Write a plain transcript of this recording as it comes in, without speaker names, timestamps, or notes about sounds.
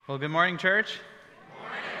Well, good morning, church. Good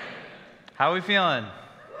morning. How are we feeling?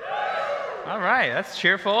 All right, that's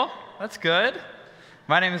cheerful. That's good.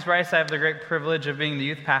 My name is Bryce. I have the great privilege of being the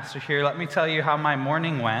youth pastor here. Let me tell you how my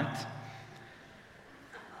morning went.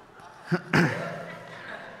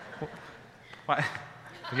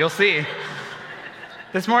 You'll see.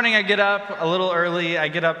 This morning I get up a little early. I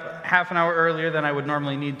get up half an hour earlier than I would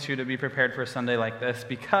normally need to be prepared for a Sunday like this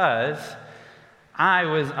because I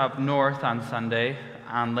was up north on Sunday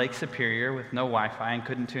on Lake Superior with no Wi-Fi and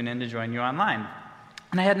couldn't tune in to join you online.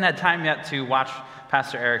 And I hadn't had time yet to watch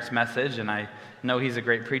Pastor Eric's message, and I know he's a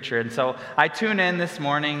great preacher. And so I tune in this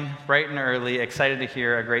morning, bright and early, excited to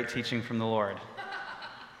hear a great teaching from the Lord.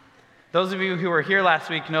 Those of you who were here last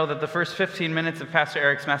week know that the first 15 minutes of Pastor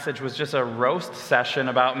Eric's message was just a roast session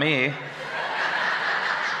about me.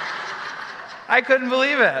 I couldn't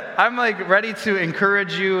believe it. I'm like ready to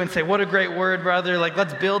encourage you and say, what a great word, brother. Like,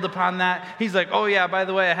 let's build upon that. He's like, oh yeah, by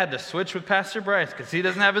the way, I had to switch with Pastor Bryce because he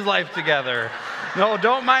doesn't have his life together. No,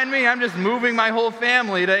 don't mind me. I'm just moving my whole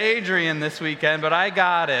family to Adrian this weekend, but I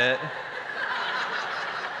got it.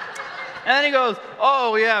 And then he goes,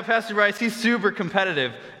 oh yeah, Pastor Bryce, he's super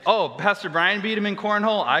competitive. Oh, Pastor Brian beat him in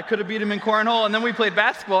cornhole. I could have beat him in cornhole. And then we played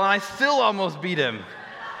basketball, and I still almost beat him.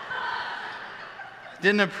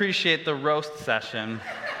 Didn't appreciate the roast session.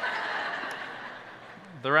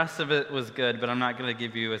 The rest of it was good, but I'm not going to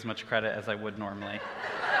give you as much credit as I would normally.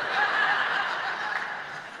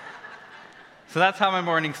 So that's how my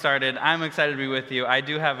morning started. I'm excited to be with you. I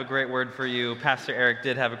do have a great word for you. Pastor Eric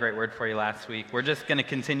did have a great word for you last week. We're just going to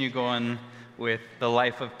continue going with the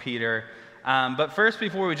life of Peter. But first,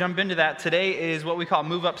 before we jump into that, today is what we call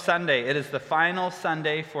Move Up Sunday. It is the final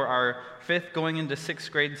Sunday for our 5th going into 6th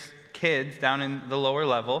grade kids down in the lower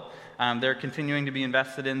level. They're continuing to be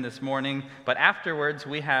invested in this morning. But afterwards,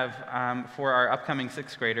 we have, for our upcoming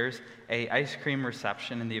 6th graders, a ice cream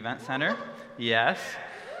reception in the event center. Yes.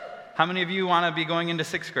 How many of you want to be going into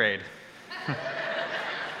 6th grade?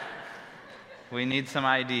 We need some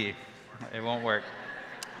ID. It won't work.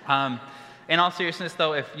 In all seriousness,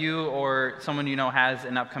 though, if you or someone you know has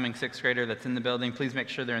an upcoming 6th grader that's in the building, please make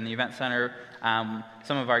sure they're in the event center.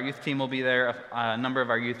 Some of our youth team will be there. A number of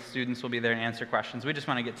our youth students will be there and answer questions. We just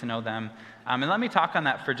want to get to know them. And let me talk on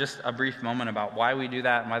that for just a brief moment about why we do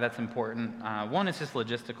that and why that's important. One, it's just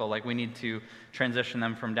logistical. Like, we need to transition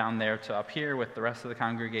them from down there to up here with the rest of the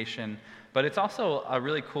congregation. But it's also a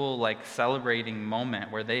really cool, like, celebrating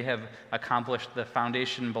moment where they have accomplished the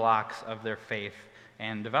foundation blocks of their faith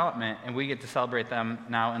and development, and we get to celebrate them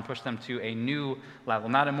now and push them to a new level,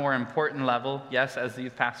 not a more important level. Yes, as the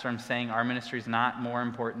youth pastor, I'm saying our ministry is not more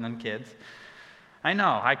important than kids. I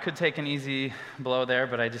know, I could take an easy blow there,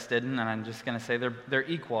 but I just didn't, and I'm just going to say they're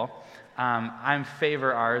equal. I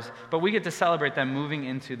favor ours, but we get to celebrate them moving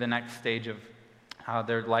into the next stage of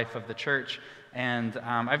their life of the church. And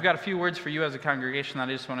I've got a few words for you as a congregation that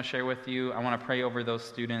I just want to share with you. I want to pray over those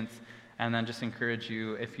students. And then just encourage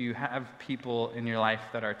you, if you have people in your life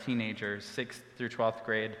that are teenagers, 6th through 12th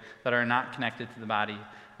grade, that are not connected to the body,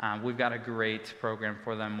 we've got a great program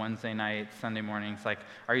for them Wednesday nights, Sunday mornings. Like,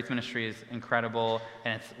 our youth ministry is incredible,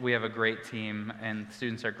 and we have a great team, and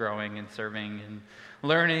students are growing and serving and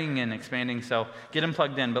learning and expanding. So get them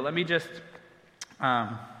plugged in. But let me just,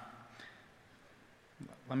 let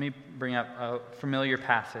me bring up a familiar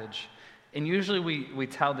passage. And usually we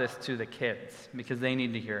tell this to the kids because they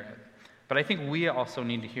need to hear it. But I think we also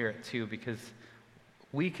need to hear it too, because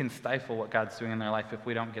we can stifle what God's doing in their life if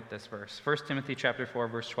we don't get this verse. 1 Timothy chapter 4,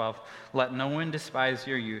 verse 12, let no one despise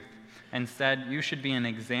your youth. Instead, you should be an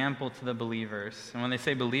example to the believers. And when they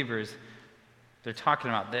say believers, they're talking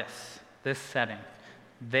about this setting.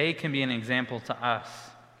 They can be an example to us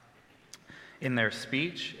in their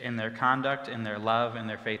speech, in their conduct, in their love, in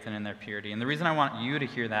their faith, and in their purity. And the reason I want you to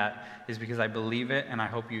hear that is because I believe it, and I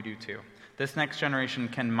hope you do too. This next generation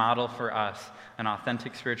can model for us an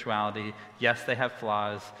authentic spirituality. Yes, they have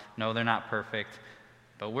flaws. No, they're not perfect.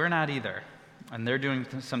 But we're not either. And they're doing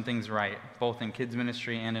some things right, both in kids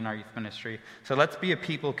ministry and in our youth ministry. So let's be a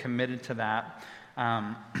people committed to that.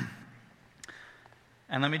 And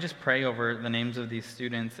let me just pray over the names of these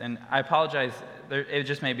students. And I apologize, it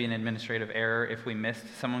just may be an administrative error if we missed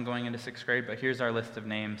someone going into 6th grade, but here's our list of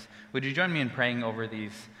names. Would you join me in praying over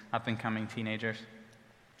these up-and-coming teenagers?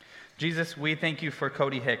 Jesus, we thank you for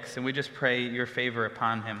Cody Hicks, and we just pray your favor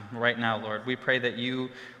upon him right now, Lord. We pray that you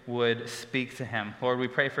would speak to him. Lord, we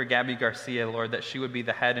pray for Gabby Garcia, Lord, that she would be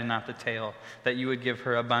the head and not the tail, that you would give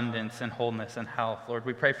her abundance and wholeness and health. Lord,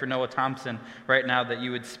 we pray for Noah Thompson right now, that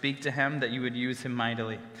you would speak to him, that you would use him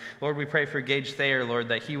mightily. Lord, we pray for Gage Thayer, Lord,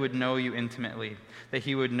 that he would know you intimately, that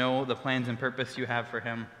he would know the plans and purpose you have for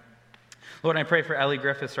him. Lord, I pray for Ellie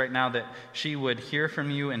Griffiths right now that she would hear from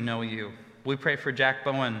you and know you. We pray for Jack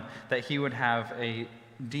Bowen that he would have a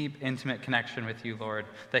deep, intimate connection with you, Lord,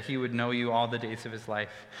 that he would know you all the days of his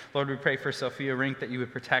life. Lord, we pray for Sophia Rink that you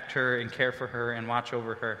would protect her and care for her and watch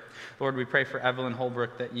over her. Lord, we pray for Evelyn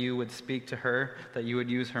Holbrook that you would speak to her, that you would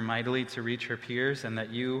use her mightily to reach her peers, and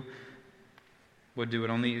that you would do what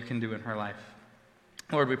only you can do in her life.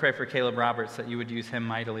 Lord, we pray for Caleb Roberts that you would use him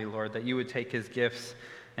mightily, Lord, that you would take his gifts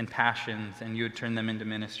and passions and you would turn them into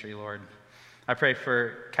ministry, Lord. I pray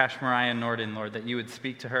for Cash Mariah Norden, Lord, that you would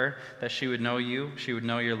speak to her, that she would know you, she would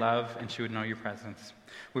know your love, and she would know your presence.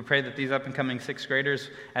 We pray that these up-and-coming sixth graders,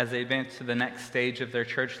 as they advance to the next stage of their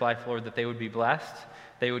church life, Lord, that they would be blessed,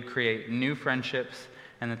 they would create new friendships,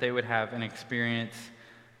 and that they would have an experience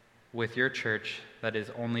with your church that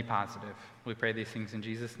is only positive. We pray these things in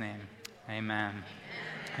Jesus' name. Amen.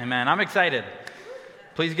 Amen. I'm excited.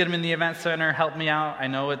 Please get them in the event center. Help me out. I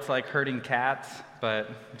know it's like herding cats,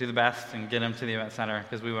 but do the best and get them to the event center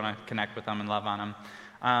because we want to connect with them and love on them.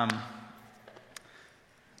 I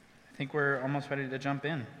think we're almost ready to jump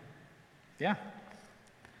in. Yeah.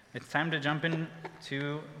 It's time to jump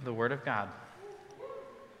into the Word of God.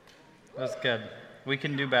 That was good. We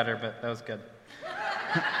can do better, but that was good.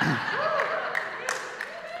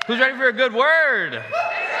 Who's ready for a good word?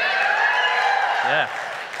 Yes.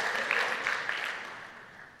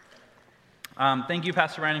 Thank you,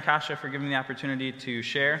 Pastor Ryan and Kasha, for giving me the opportunity to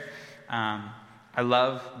share. I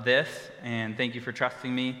love this, and thank you for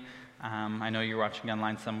trusting me. I know you're watching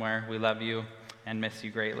online somewhere. We love you and miss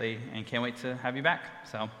you greatly, and can't wait to have you back.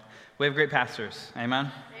 So, we have great pastors.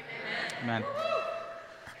 Amen? Amen. Amen.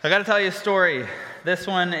 I got to tell you a story. This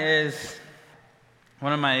one is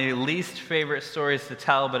one of my least favorite stories to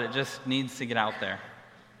tell, but it just needs to get out there.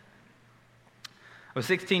 I was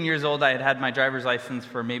 16 years old. I had had my driver's license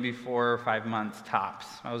for maybe 4 or 5 months tops.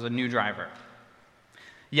 I was a new driver.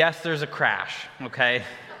 Yes, there's a crash, okay?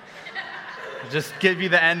 Just give you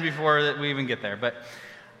the end before we even get there. But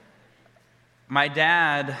my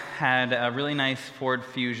dad had a really nice Ford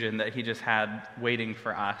Fusion that he just had waiting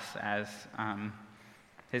for us as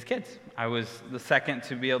his kids. I was the second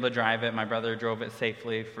to be able to drive it. My brother drove it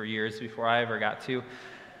safely for years before I ever got to.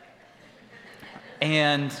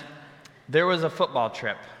 And there was a football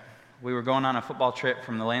trip. We were going on a football trip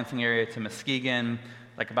from the Lansing area to Muskegon,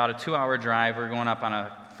 like about a 2-hour drive. We're going up on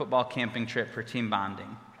a football camping trip for team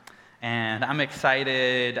bonding. And I'm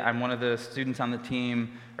excited. I'm one of the students on the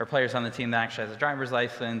team, or players on the team that actually has a driver's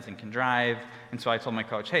license and can drive. And so I told my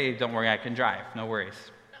coach, hey, don't worry, I can drive. No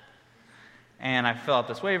worries. And I fill out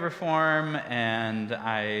this waiver form, and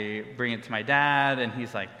I bring it to my dad, and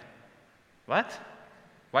he's like, what?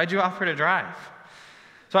 Why'd you offer to drive?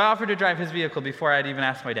 So I offered to drive his vehicle before I'd even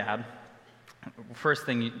asked my dad. First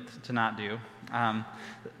thing to not do.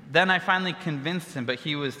 Then I finally convinced him, but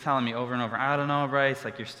he was telling me over and over, I don't know, Bryce,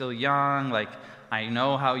 like you're still young, like I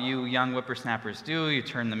know how you young whippersnappers do. You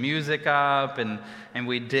turn the music up, and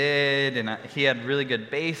we did, and he had really good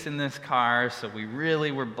bass in this car, so we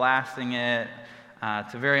really were blasting it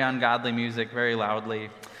to very ungodly music, very loudly.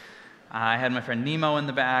 I had my friend Nemo in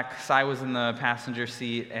the back, Cy was in the passenger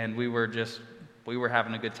seat, and we were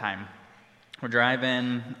having a good time. We're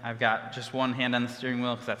driving. I've got just one hand on the steering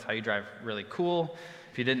wheel because that's how you drive really cool.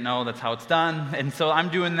 If you didn't know, that's how it's done. And so I'm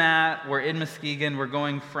doing that. We're in Muskegon. We're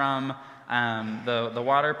going from the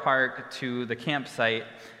water park to the campsite,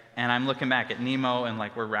 and I'm looking back at Nemo, and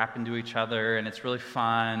like we're rapping to each other, and it's really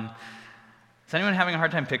fun. Is anyone having a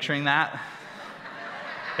hard time picturing that?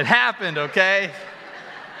 It happened, okay?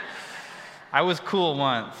 I was cool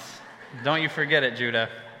once. Don't you forget it, Judah.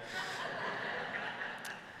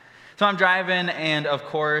 So I'm driving, and of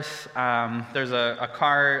course, there's a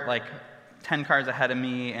car like 10 cars ahead of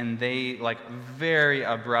me, and they like very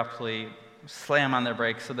abruptly slam on their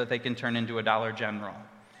brakes so that they can turn into a Dollar General.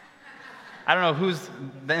 I don't know who's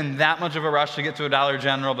in that much of a rush to get to a Dollar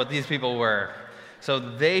General, but these people were. So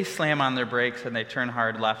they slam on their brakes, and they turn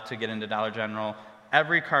hard left to get into Dollar General.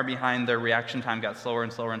 Every car behind, their reaction time got slower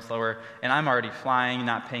and slower and slower, and I'm already flying,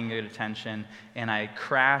 not paying good attention, and I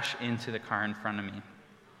crash into the car in front of me.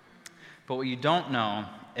 But what you don't know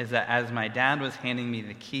is that as my dad was handing me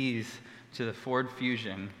the keys to the Ford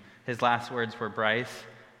Fusion, his last words were, Bryce,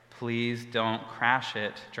 please don't crash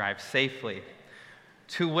it, drive safely.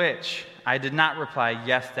 To which I did not reply,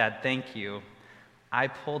 yes, Dad, thank you. I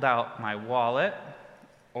pulled out my wallet,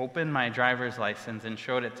 opened my driver's license, and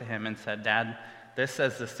showed it to him and said, Dad, this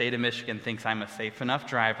says the state of Michigan thinks I'm a safe enough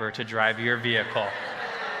driver to drive your vehicle.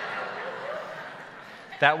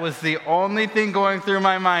 That was the only thing going through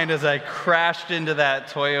my mind as I crashed into that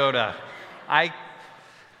Toyota.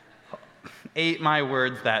 ate my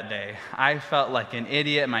words that day. I felt like an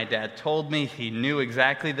idiot. My dad told me he knew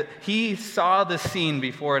exactly he saw the scene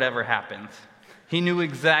before it ever happened. He knew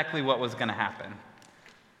exactly what was going to happen.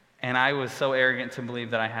 And I was so arrogant to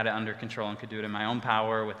believe that I had it under control and could do it in my own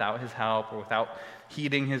power without his help or without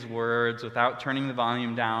heeding his words, without turning the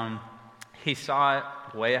volume down. He saw it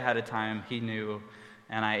way ahead of time. He knew,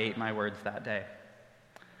 and I ate my words that day.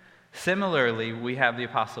 Similarly, we have the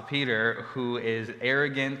Apostle Peter, who is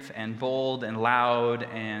arrogant and bold and loud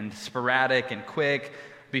and sporadic and quick.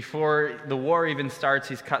 Before the war even starts,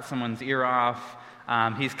 he's cut someone's ear off.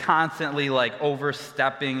 He's constantly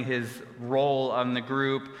overstepping his role on the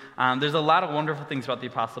group. There's a lot of wonderful things about the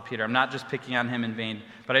Apostle Peter. I'm not just picking on him in vain,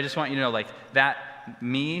 but I just want you to know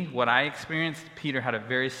what I experienced, Peter had a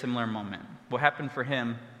very similar moment. What happened for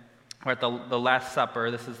him, we're at the Last Supper.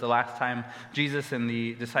 This is the last time Jesus and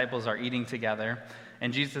the disciples are eating together.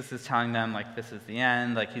 And Jesus is telling them, this is the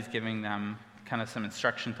end. He's giving them kind of some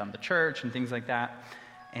instructions on the church and things like that.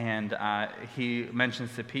 And he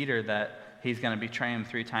mentions to Peter that he's going to betray him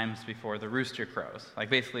 3 times before the rooster crows.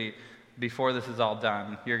 Basically, before this is all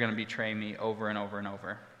done, you're going to betray me over and over and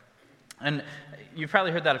over. And you've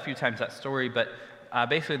probably heard that a few times, that story, but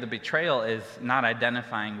basically the betrayal is not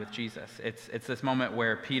identifying with Jesus. It's this moment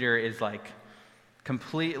where Peter is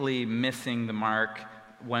completely missing the mark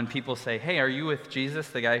when people say, hey, are you with Jesus,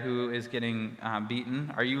 the guy who is getting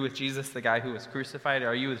beaten? Are you with Jesus, the guy who was crucified?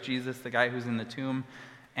 Are you with Jesus, the guy who's in the tomb?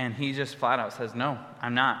 And he just flat out says, no,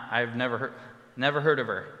 I'm not. I've never heard of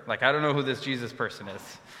her. I don't know who this Jesus person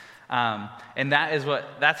is. And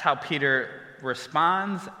that's how Peter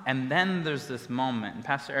responds. And then there's this moment, and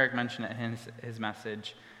Pastor Eric mentioned it in his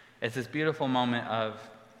message. It's this beautiful moment of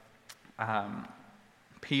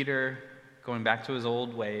Peter going back to his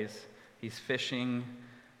old ways. He's fishing.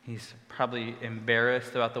 He's probably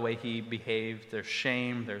embarrassed about the way he behaved. There's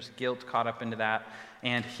shame. There's guilt caught up into that.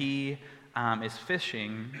 And he is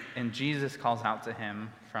fishing, and Jesus calls out to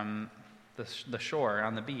him from the shore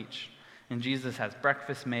on the beach. And Jesus has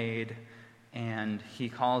breakfast made, and he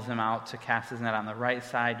calls him out to cast his net on the right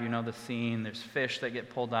side. You know the scene. There's fish that get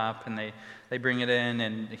pulled up, and they bring it in,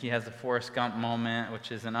 and he has the Forrest Gump moment,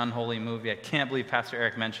 which is an unholy movie. I can't believe Pastor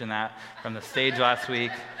Eric mentioned that from the stage last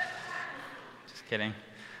week. Just kidding.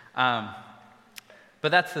 But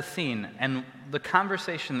that's the scene. And the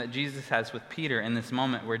conversation that Jesus has with Peter in this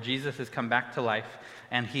moment where Jesus has come back to life,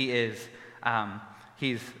 and he's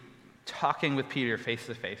talking with Peter face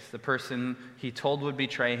to face. The person he told would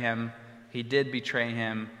betray him, he did betray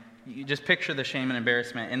him. You just picture the shame and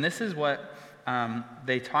embarrassment. And this is what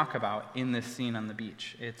they talk about in this scene on the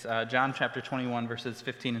beach. It's John chapter 21, verses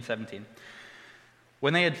 15 and 17.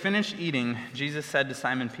 When they had finished eating, Jesus said to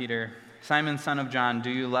Simon Peter, "Simon, son of John, do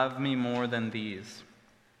you love me more than these?"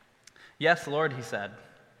 "Yes, Lord," he said.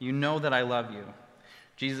 "You know that I love you."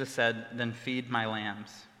 Jesus said, "Then feed my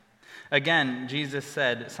lambs." Again, Jesus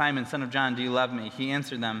said, "Simon, son of John, do you love me?" He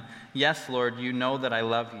answered them, "Yes, Lord, you know that I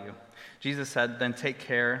love you." Jesus said, "Then take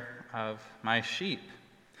care of my sheep."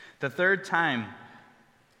 The third time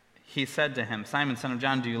he said to him, "Simon, son of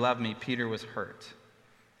John, do you love me?" Peter was hurt.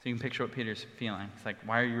 So you can picture what Peter's feeling. It's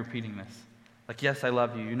why are you repeating this? Yes, I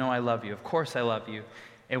love you. You know I love you. Of course I love you.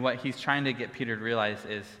 And what he's trying to get Peter to realize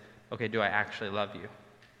is, okay, do I actually love you?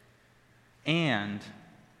 And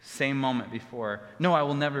same moment before, no, I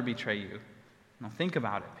will never betray you. Now think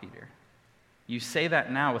about it, Peter. You say that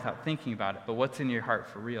now without thinking about it, but what's in your heart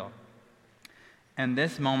for real? And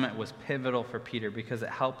this moment was pivotal for Peter because it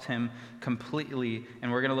helped him completely, and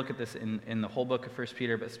we're going to look at this in the whole book of 1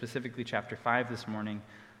 Peter, but specifically chapter 5 this morning,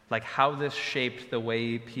 how this shaped the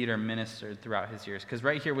way Peter ministered throughout his years. Because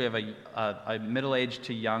right here we have a middle-aged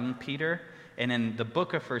to young Peter, and in the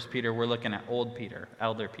book of 1 Peter, we're looking at old Peter,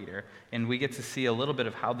 elder Peter, and we get to see a little bit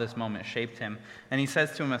of how this moment shaped him. And he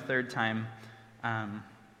says to him a third time,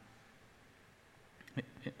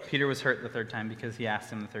 Peter was hurt the third time because he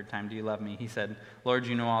asked him the third time, "Do you love me?" He said, "Lord,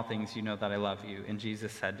 you know all things. You know that I love you." And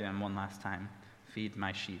Jesus said to him one last time, "Feed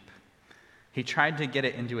my sheep." He tried to get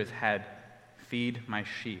it into his head, feed my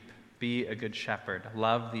sheep, be a good shepherd,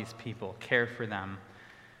 love these people, care for them.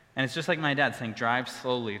 And it's just like my dad saying, drive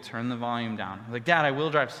slowly, turn the volume down. I'm Dad, I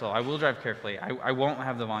will drive slow. I will drive carefully. I won't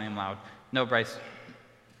have the volume loud. No, Bryce,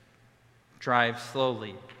 drive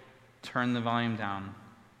slowly, turn the volume down,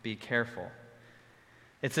 be careful.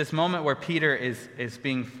 It's this moment where Peter is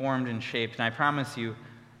being formed and shaped. And I promise you,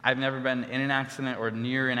 I've never been in an accident or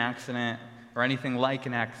near an accident or anything like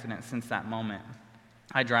an accident since that moment.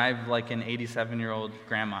 I drive like an 87-year-old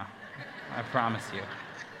grandma. I promise you.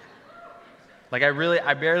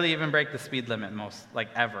 I barely even break the speed limit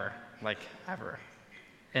ever.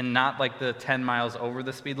 And not like the 10 miles over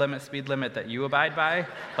the speed limit that you abide by,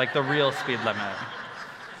 like the real speed limit.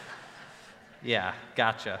 Yeah,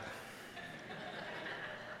 gotcha.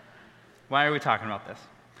 Why are we talking about this?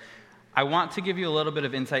 I want to give you a little bit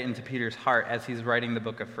of insight into Peter's heart as he's writing the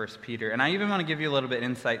book of 1 Peter. And I even want to give you a little bit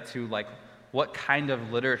insight to like what kind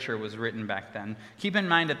of literature was written back then. Keep in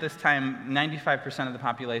mind at this time, 95% of the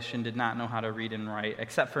population did not know how to read and write,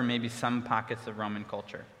 except for maybe some pockets of Roman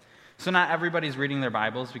culture. So not everybody's reading their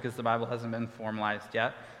Bibles because the Bible hasn't been formalized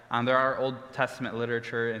yet. There are Old Testament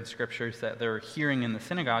literature and scriptures that they're hearing in the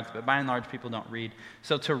synagogues, but by and large, people don't read.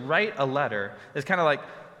 So to write a letter is kind of like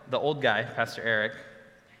the old guy, Pastor Eric,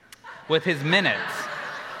 with his minutes.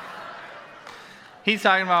 He's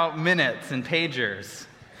talking about minutes and pagers.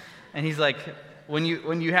 And he's like, when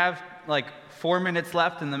you have like 4 minutes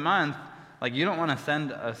left in the month, like you don't want to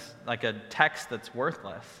send us like a text that's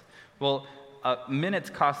worthless. Well, minutes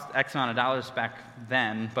cost X amount of dollars back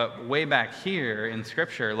then, but way back here in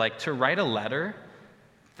Scripture, like to write a letter,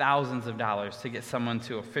 thousands of dollars to get someone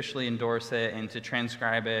to officially endorse it and to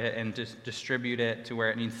transcribe it and to distribute it to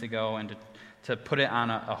where it needs to go and to put it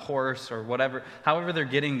on a horse or whatever. However they're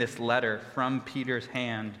getting this letter from Peter's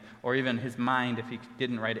hand or even his mind if he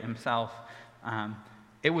didn't write it himself,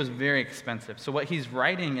 it was very expensive. So what he's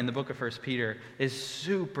writing in the book of 1 Peter is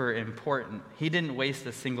super important. He didn't waste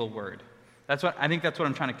a single word. I think that's what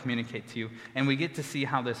I'm trying to communicate to you. And we get to see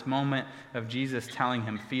how this moment of Jesus telling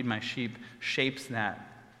him, feed my sheep, shapes that.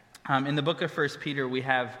 In the book of 1 Peter, we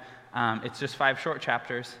have, it's just 5 short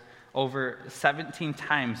chapters. Over 17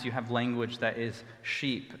 times you have language that is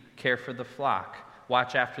sheep, care for the flock,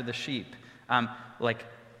 watch after the sheep, like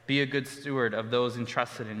be a good steward of those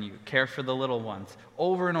entrusted in you, care for the little ones.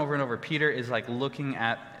 Over and over and over, Peter is like looking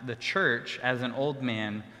at the church as an old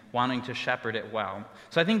man wanting to shepherd it well.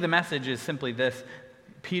 So I think the message is simply this: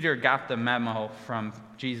 Peter got the memo from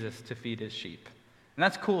Jesus to feed his sheep. And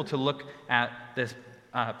that's cool to look at this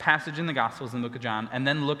passage in the Gospels in the book of John, and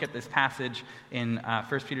then look at this passage in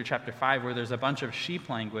 1 Peter chapter 5 where there's a bunch of sheep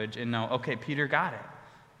language and know, okay, Peter got it.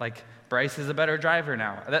 Like, Bryce is a better driver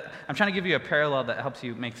now. I'm trying to give you a parallel that helps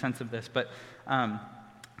you make sense of this, but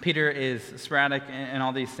Peter is sporadic in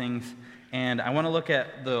all these things, and I want to look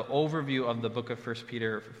at the overview of the book of 1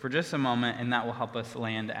 Peter for just a moment, and that will help us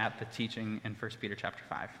land at the teaching in 1 Peter chapter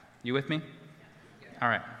 5. You with me? All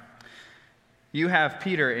right. You have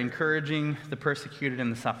Peter encouraging the persecuted and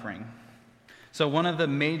the suffering. So one of the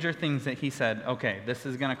major things that he said, okay, this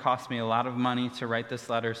is going to cost me a lot of money to write this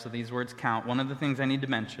letter, so these words count. One of the things I need to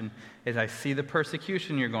mention is I see the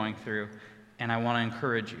persecution you're going through, and I want to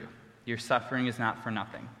encourage you. Your suffering is not for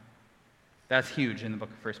nothing. That's huge in the book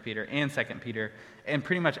of 1 Peter and 2 Peter, and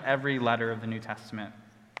pretty much every letter of the New Testament.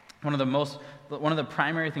 One of the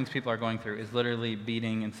primary things people are going through is literally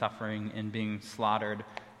beating and suffering and being slaughtered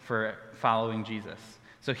for following Jesus.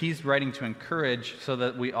 So he's writing to encourage so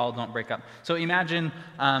that we all don't break up. So imagine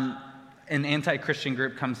an anti-Christian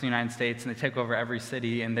group comes to the United States and they take over every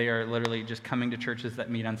city, and they are literally just coming to churches that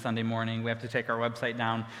meet on Sunday morning. We have to take our website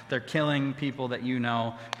down. They're killing people that you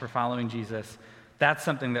know for following Jesus. That's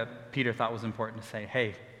something that Peter thought was important to say.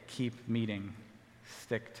 Hey, keep meeting.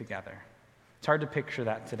 Stick together. It's hard to picture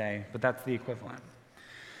that today, but that's the equivalent.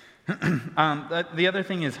 The other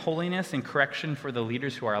thing is holiness and correction for the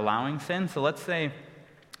leaders who are allowing sin. So let's say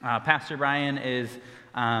Pastor Brian is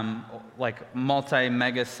like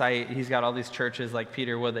multi-mega site. He's got all these churches like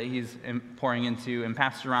Peter would that he's pouring into, and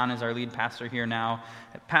Pastor Ron is our lead pastor here now.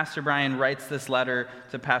 Pastor Brian writes this letter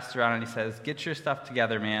to Pastor Ron, and he says, get your stuff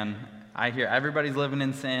together, man. I hear everybody's living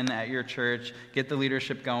in sin at your church. Get the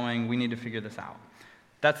leadership going. We need to figure this out.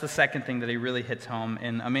 That's the second thing that he really hits home.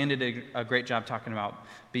 And Amanda did a great job talking about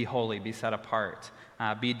be holy, be set apart,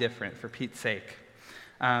 be different for Pete's sake.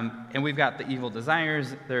 And we've got the evil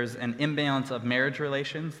desires. There's an imbalance of marriage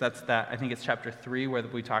relations. I think it's chapter 3 where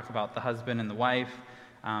we talk about the husband and the wife.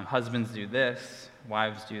 Husbands do this,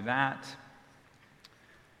 wives do that.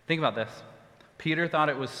 Think about this. Peter thought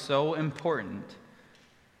it was so important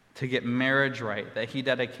to get marriage right that he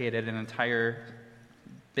dedicated an entire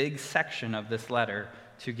big section of this letter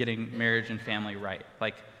to getting marriage and family right.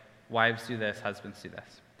 Like, wives do this, husbands do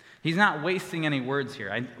this. He's not wasting any words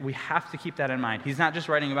here. We have to keep that in mind. He's not just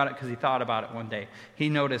writing about it because he thought about it one day. He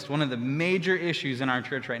noticed one of the major issues in our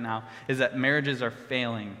church right now is that marriages are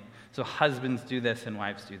failing. So husbands do this and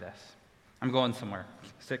wives do this. I'm going somewhere.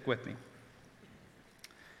 Stick with me.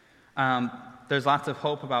 There's lots of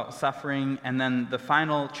hope about suffering. And then the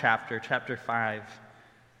final chapter, chapter 5,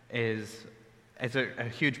 it's a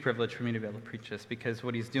huge privilege for me to be able to preach this, because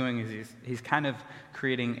what he's doing is he's kind of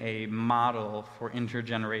creating a model for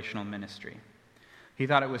intergenerational ministry. He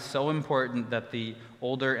thought it was so important that the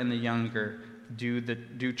older and the younger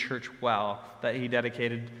do church well that he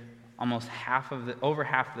dedicated almost over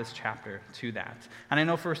half of this chapter to that. And I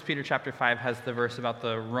know 1 Peter chapter 5 has the verse about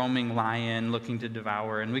the roaming lion looking to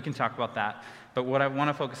devour, and we can talk about that. But what I want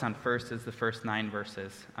to focus on first is the first 9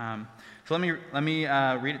 verses. So let me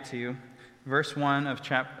read it to you. Verse 1 of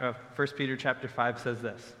 1 Peter chapter 5 says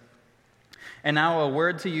this. And now a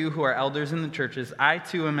word to you who are elders in the churches. I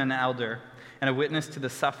too am an elder and a witness to the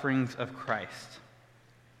sufferings of Christ.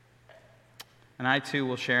 And I too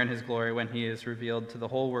will share in his glory when he is revealed to the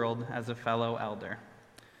whole world as a fellow elder.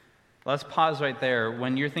 Let's pause right there.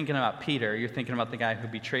 When you're thinking about Peter, you're thinking about the guy who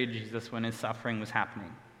betrayed Jesus when his suffering was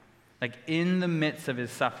happening. Like in the midst of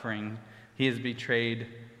his suffering, he has betrayed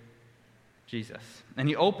Jesus. And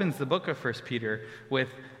he opens the book of 1 Peter with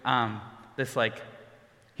this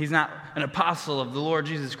he's not an apostle of the Lord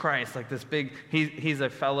Jesus Christ, like this big, he's a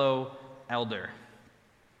fellow elder.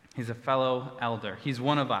 He's a fellow elder. He's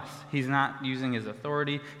one of us. He's not using his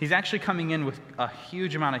authority. He's actually coming in with a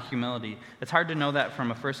huge amount of humility. It's hard to know that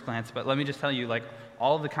from a first glance, but let me just tell you,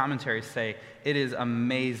 all of the commentaries say it is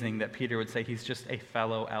amazing that Peter would say he's just a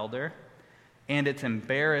fellow elder. And it's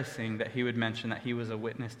embarrassing that he would mention that he was a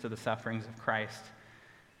witness to the sufferings of Christ.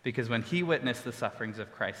 Because when he witnessed the sufferings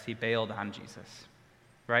of Christ, he bailed on Jesus.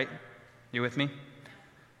 Right? You with me?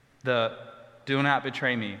 Do not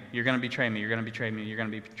betray me. You're going to betray me. You're going to betray me. You're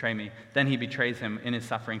going to betray me. Then he betrays him in his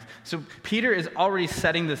sufferings. So Peter is already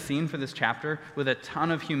setting the scene for this chapter with a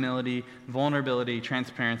ton of humility, vulnerability,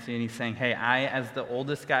 transparency, and he's saying, hey, I, as the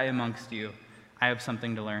oldest guy amongst you, I have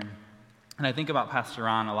something to learn. And I think about Pastor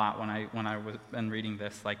Ron a lot when I was been reading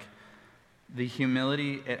this, the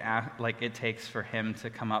humility it takes for him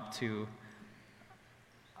to come up to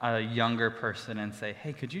a younger person and say,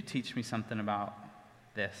 hey, could you teach me something about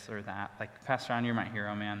this or that? Pastor Ron, you're my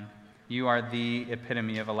hero, man. You are the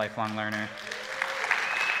epitome of a lifelong learner.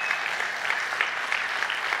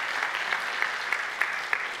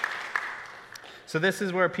 So this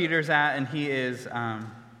is where Peter's at, and he is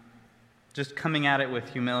just coming at it with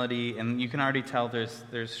humility, and you can already tell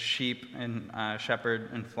there's sheep and shepherd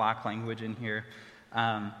and flock language in here.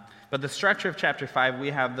 But the structure of chapter 5, we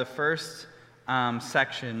have the first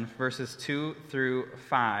section, verses 2 through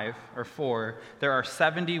 5 or 4, there are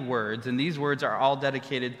 70 words, and these words are all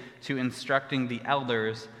dedicated to instructing the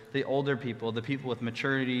elders, the older people, the people with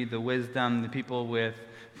maturity, the wisdom, the people with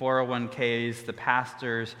 401ks, the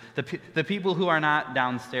pastors, the people who are not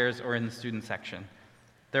downstairs or in the student section.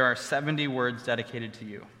 There are 70 words dedicated to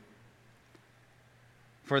you.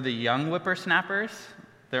 For the young whippersnappers,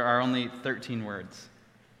 there are only 13 words.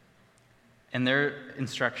 And their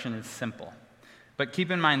instruction is simple. But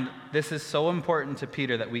keep in mind, this is so important to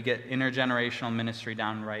Peter that we get intergenerational ministry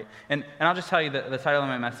down right. And I'll just tell you that the title of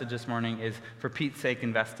my message this morning is, For Pete's Sake,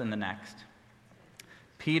 Invest in the Next.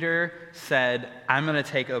 Peter said, I'm going to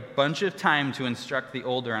take a bunch of time to instruct the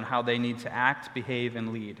older on how they need to act, behave,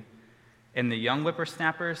 and lead. And the young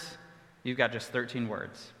whippersnappers, you've got just 13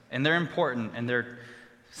 words. And they're important, and they're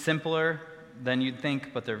simpler than you'd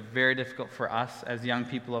think, but they're very difficult for us as young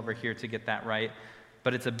people over here to get that right.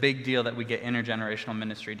 But it's a big deal that we get intergenerational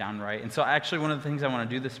ministry down right. And so actually one of the things I want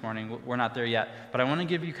to do this morning, we're not there yet, but I want to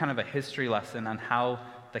give you kind of a history lesson on how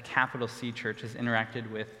the capital C Church has interacted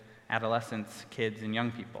with adolescents, kids, and young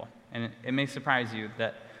people. And it may surprise you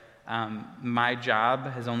that my job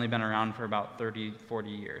has only been around for about 30, 40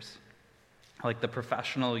 years. The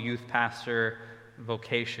professional youth pastor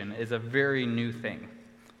vocation is a very new thing,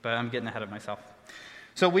 but I'm getting ahead of myself.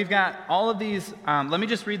 So we've got all of these. Let me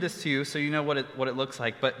just read this to you so you know what it looks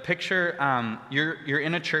like. But picture you're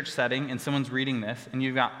in a church setting and someone's reading this, and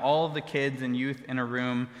you've got all of the kids and youth in a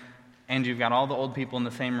room, and you've got all the old people in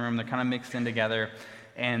the same room. They're kind of mixed in together,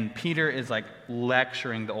 and Peter is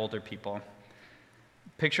lecturing the older people.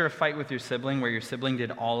 Picture a fight with your sibling where your sibling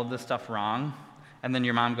did all of the stuff wrong, and then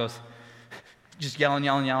your mom goes, just yelling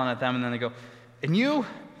at them, and then they go, and you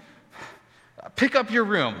pick up your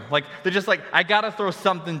room. They're just I got to throw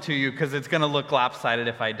something to you because it's going to look lopsided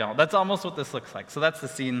if I don't. That's almost what this looks like. So that's the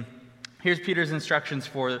scene. Here's Peter's instructions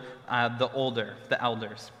for the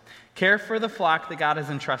elders. Care for the flock that God has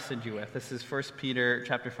entrusted you with. This is 1 Peter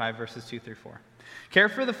chapter 5, verses 2 through 4. Care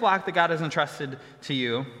for the flock that God has entrusted to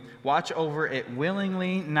you. Watch over it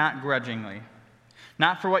willingly, not grudgingly.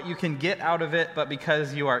 Not for what you can get out of it, but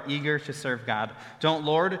because you are eager to serve God. Don't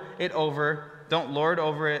lord it over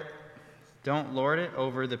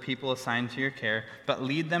the people assigned to your care, but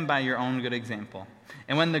lead them by your own good example.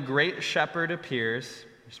 And when the great shepherd appears,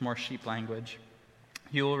 there's more sheep language,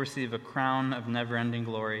 you will receive a crown of never-ending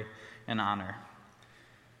glory and honor.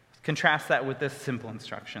 Contrast that with this simple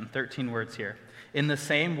instruction, 13 words here. In the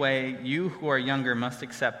same way, you who are younger must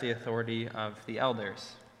accept the authority of the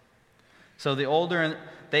elders. So the older,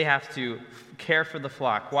 they have to care for the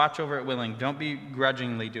flock, watch over it willing. Don't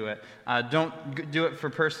begrudgingly do it. Don't do it for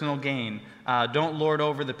personal gain. Don't lord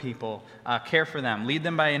over the people. Care for them. Lead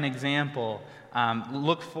them by an example.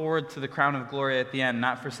 Look forward to the crown of glory at the end,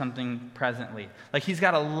 not for something presently. Like, he's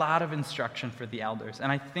got a lot of instruction for the elders,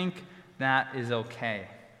 and I think that is okay.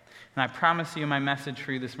 And I promise you, my message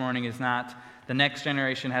for you this morning is not the next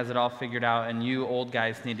generation has it all figured out and you old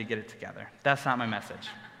guys need to get it together. That's not my message.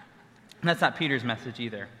 And that's not Peter's message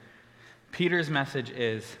either. Peter's message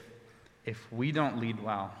is, if we don't lead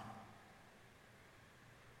well,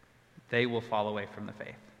 they will fall away from the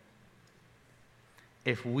faith.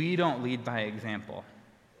 If we don't lead by example,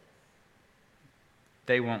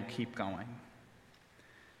 they won't keep going.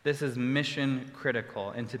 This is mission critical,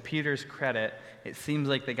 and to Peter's credit, it seems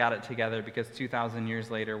like they got it together because 2,000 years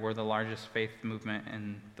later, we're the largest faith movement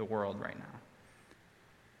in the world right now.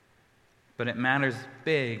 But it matters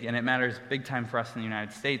big, and it matters big time for us in the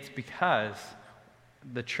United States because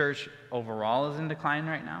the church overall is in decline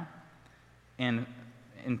right now, and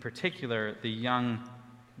in particular, the young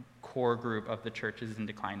core group of the church is in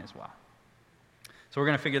decline as well. So we're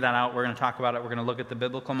going to figure that out. We're going to talk about it. We're going to look at the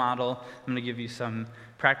biblical model. I'm going to give you some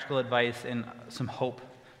practical advice and some hope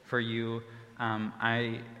for you.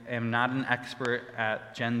 I am not an expert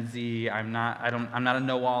at Gen Z. I'm not a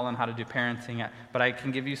know-all on how to do parenting, but I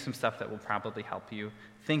can give you some stuff that will probably help you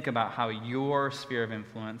think about how your sphere of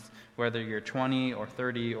influence, whether you're 20 or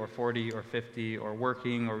 30 or 40 or 50 or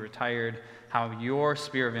working or retired, how your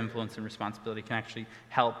sphere of influence and responsibility can actually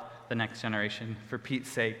help the next generation. For Pete's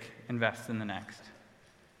sake, invest in the next.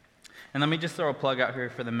 And let me just throw a plug out here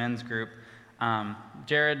for the men's group.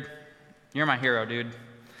 Jared, you're my hero, dude.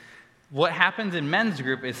 What happens in men's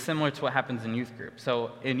group is similar to what happens in youth group.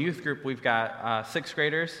 So in youth group, we've got sixth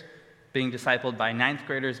graders being discipled by ninth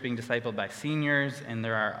graders, being discipled by seniors, and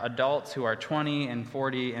there are adults who are 20 and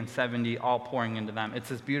 40 and 70 all pouring into them. It's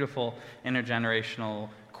this beautiful intergenerational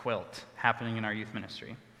quilt happening in our youth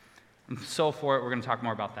ministry. I'm so for it. We're going to talk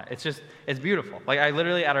more about that. It's beautiful. Like, I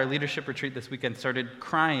literally, at our leadership retreat this weekend, started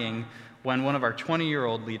crying when one of our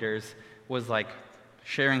 20-year-old leaders was, like,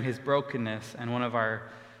 sharing his brokenness, and one of our,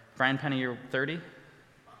 Brian Penny, you're 30?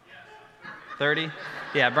 30?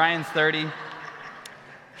 Yeah, Brian's 30.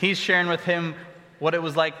 He's sharing with him what it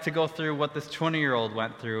was like to go through what this 20-year-old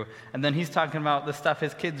went through. And then he's talking about the stuff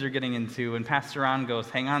his kids are getting into. And Pastor Ron goes,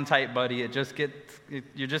 hang on tight, buddy. You're just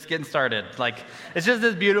getting started. Like, it's just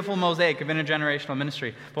this beautiful mosaic of intergenerational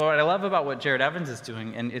ministry. But what I love about what Jared Evans is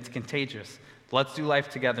doing, and it's contagious, let's do life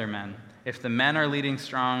together, men. If the men are leading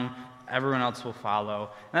strong, everyone else will follow.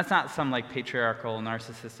 And that's not some, like, patriarchal,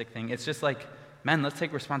 narcissistic thing. It's just like, men, let's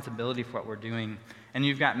take responsibility for what we're doing. And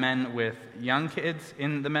you've got men with young kids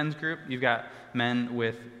in the men's group. You've got men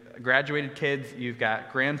with graduated kids. You've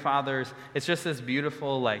got grandfathers. It's just this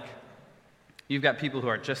beautiful, like, you've got people who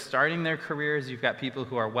are just starting their careers. You've got people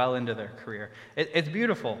who are well into their career. It's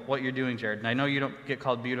beautiful what you're doing, Jared. And I know you don't get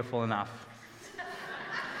called beautiful enough.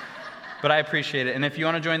 But I appreciate it. And if you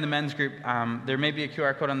want to join the men's group, there may be a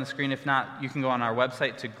QR code on the screen. If not, you can go on our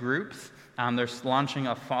website to groups. They're launching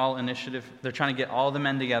a fall initiative. They're trying to get all the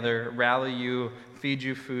men together, rally you, feed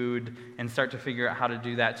you food, and start to figure out how to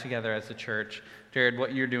do that together as a church. Jared,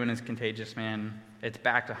 what you're doing is contagious, man. It's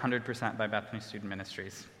backed 100% by Bethany Student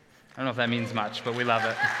Ministries. I don't know if that means much, but we love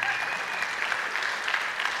it.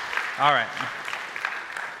 All right.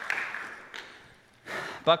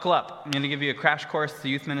 Buckle up. I'm going to give you a crash course to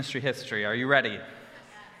youth ministry history. Are you ready?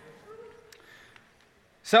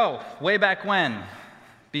 So, way back when,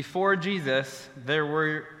 before Jesus, there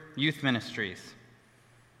were youth ministries.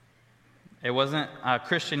 It wasn't a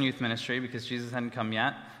Christian youth ministry because Jesus hadn't come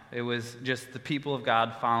yet. It was just the people of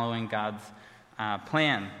God following God's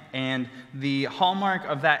plan. And the hallmark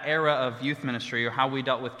of that era of youth ministry, or how we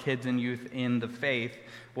dealt with kids and youth in the faith,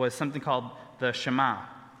 was something called the Shema.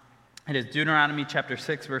 It is Deuteronomy chapter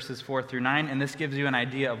 6, verses 4 through 9, and this gives you an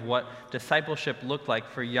idea of what discipleship looked like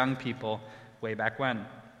for young people way back when.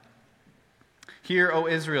 Hear, O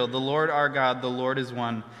Israel, the Lord our God, the Lord is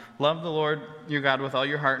one. Love the Lord your God with all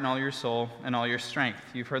your heart and all your soul and all your strength.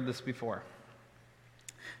 You've heard this before.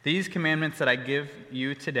 These commandments that I give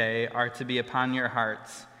you today are to be upon your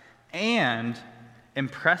hearts, and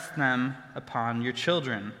impress them upon your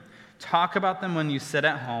children. Talk about them when you sit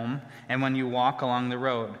at home and when you walk along the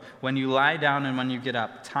road, when you lie down and when you get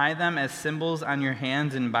up. Tie them as symbols on your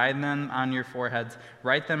hands and bind them on your foreheads.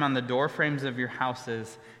 Write them on the doorframes of your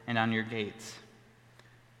houses and on your gates.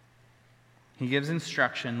 He gives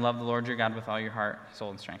instruction, love the Lord your God with all your heart, soul,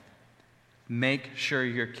 and strength. Make sure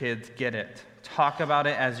your kids get it. Talk about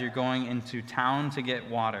it as you're going into town to get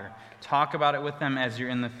water. Talk about it with them as you're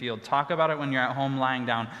in the field. Talk about it when you're at home lying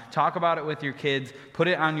down. Talk about it with your kids. Put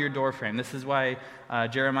it on your doorframe. This is why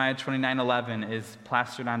Jeremiah 29:11 is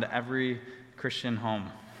plastered onto every Christian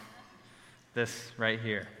home. This right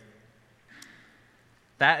here.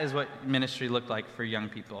 That is what ministry looked like for young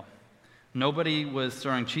people. Nobody was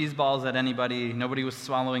throwing cheese balls at anybody. Nobody was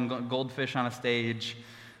swallowing goldfish on a stage.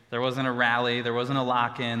 There wasn't a rally. There wasn't a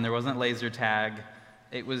lock-in. There wasn't laser tag.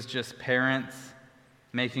 It was just parents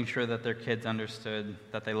making sure that their kids understood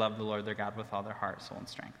that they loved the Lord their God with all their heart, soul, and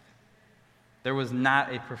strength. There was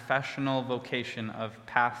not a professional vocation of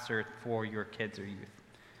pastor for your kids or youth.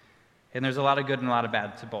 And there's a lot of good and a lot of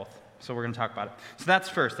bad to both. So we're going to talk about it. So that's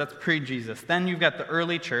first. That's pre-Jesus. Then you've got the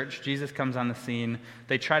early church. Jesus comes on the scene.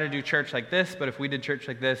 They try to do church like this, but if we did church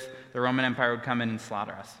like this, the Roman Empire would come in and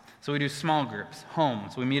slaughter us. So we do small groups,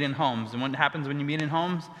 homes. We meet in homes. And what happens when you meet in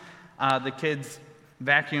homes? The kids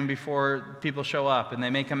vacuum before people show up, and they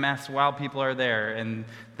make a mess while people are there. And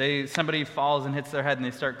somebody falls and hits their head, and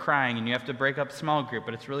they start crying, and you have to break up a small group.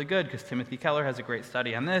 But it's really good because Timothy Keller has a great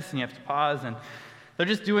study on this, and you have to pause. And they're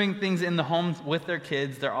just doing things in the homes with their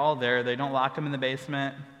kids. They're all there. They don't lock them in the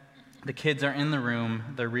basement. The kids are in the room.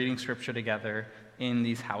 They're reading scripture together in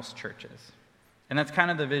these house churches. And that's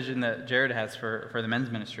kind of the vision that Jared has for the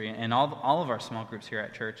men's ministry and all of our small groups here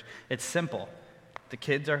at church. It's simple. The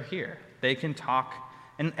kids are here. They can talk.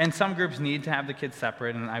 And some groups need to have the kids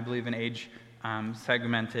separate, and I believe in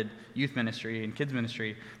age-segmented youth ministry and kids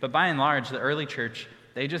ministry. But by and large, the early church,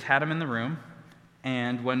 they just had them in the room.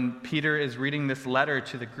 And when Peter is reading this letter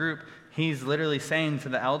to the group, he's literally saying to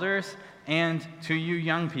the elders and to you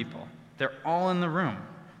young people, they're all in the room.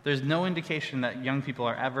 There's no indication that young people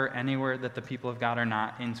are ever anywhere that the people of God are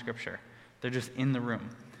not in Scripture. They're just in the room.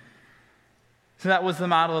 So that was the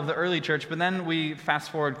model of the early church, but then we fast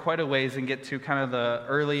forward quite a ways and get to kind of the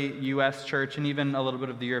early U.S. church and even a little bit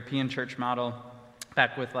of the European church model,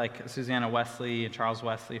 back with like Susanna Wesley and Charles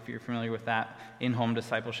Wesley, if you're familiar with that in-home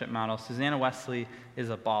discipleship model. Susanna Wesley is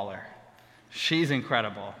a baller. She's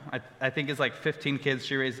incredible. I think it's like 15 kids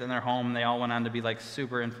she raised in their home. They all went on to be like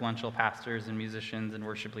super influential pastors and musicians and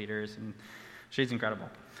worship leaders, and she's incredible.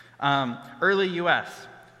 Early U.S.,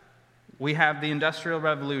 we have the Industrial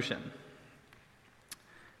Revolution.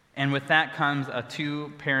 And with that comes a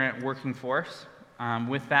two-parent working force.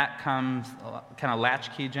 With that comes kind of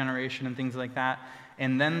latchkey generation and things like that.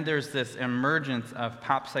 And then there's this emergence of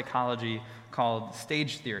pop psychology called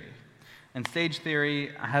stage theory. And stage theory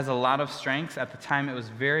has a lot of strengths. At the time, it was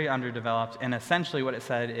very underdeveloped. And essentially what it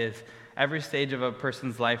said is every stage of a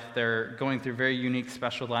person's life, they're going through very unique,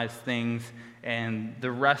 specialized things. And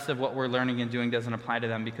the rest of what we're learning and doing doesn't apply to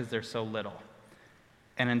them because they're so little.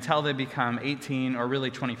 And until they become 18 or really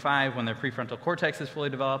 25, when their prefrontal cortex is fully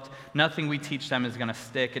developed, nothing we teach them is going to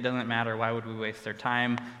stick. It doesn't matter. Why would we waste their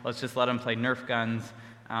time? Let's just let them play Nerf guns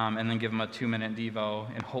and then give them a 2-minute Devo,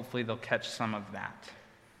 and hopefully they'll catch some of that.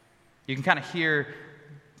 You can kind of hear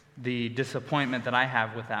the disappointment that I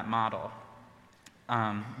have with that model.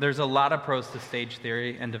 There's a lot of pros to stage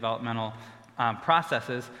theory and developmental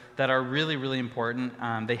processes that are really, really important.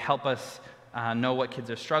 They help us know what kids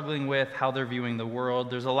are struggling with, how they're viewing the world.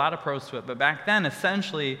 There's a lot of pros to it. But back then,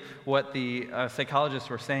 essentially, what the psychologists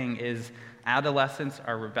were saying is adolescents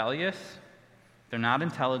are rebellious, they're not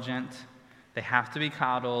intelligent, they have to be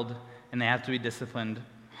coddled, and they have to be disciplined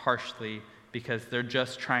harshly because they're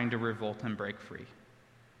just trying to revolt and break free.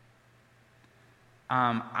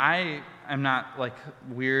 I am not like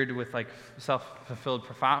weird with like self-fulfilled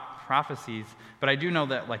prophecies, but I do know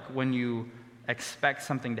that like when you expect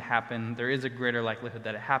something to happen, there is a greater likelihood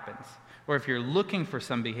that it happens. Or if you're looking for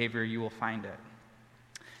some behavior, you will find it.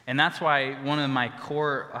 And that's why one of my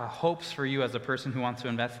core hopes for you as a person who wants to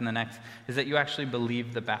invest in the next is that you actually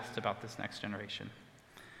believe the best about this next generation.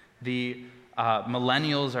 The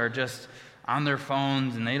millennials are just on their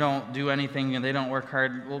phones and they don't do anything and they don't work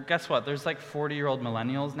hard. Well, guess what? There's like 40-year-old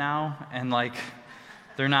millennials now, and like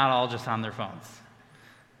they're not all just on their phones.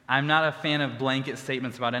 I'm not a fan of blanket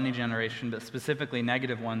statements about any generation, but specifically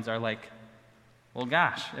negative ones are like, well,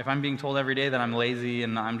 gosh, if I'm being told every day that I'm lazy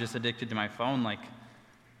and I'm just addicted to my phone, like,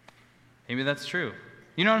 maybe that's true.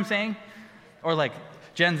 You know what I'm saying? Or like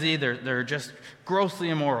Gen Z, they're just grossly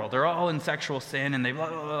immoral. They're all in sexual sin and they blah,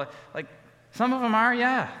 blah, blah. Like, some of them are,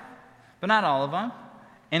 yeah, but not all of them.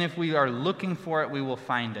 And if we are looking for it, we will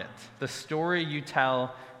find it. The story you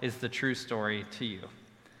tell is the true story to you.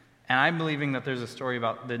 And I'm believing that there's a story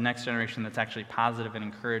about the next generation that's actually positive and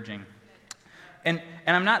encouraging. And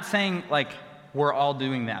I'm not saying, like, we're all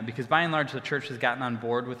doing that, because by and large the church has gotten on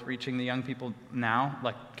board with reaching the young people now,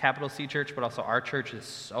 like capital C Church, but also our church is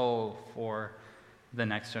so for the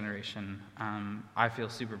next generation. I feel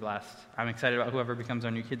super blessed. I'm excited about whoever becomes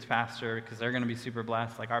our new kids pastor, because they're going to be super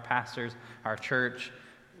blessed, like our pastors, our church.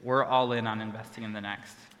 We're all in on investing in the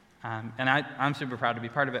next. And I'm super proud to be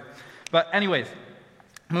part of it. But anyways,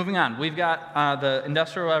 moving on. We've got the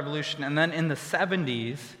Industrial Revolution, and then in the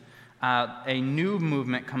 70s, a new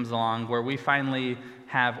movement comes along where we finally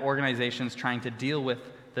have organizations trying to deal with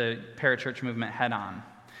the parachurch movement head on.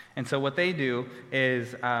 And so what they do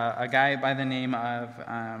is a guy by the name of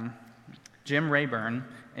Jim Rayburn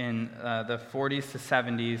in the 40s to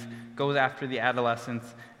 70s goes after the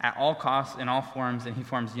adolescents at all costs, in all forms, and he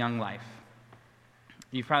forms Young Life.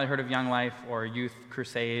 You've probably heard of Young Life or Youth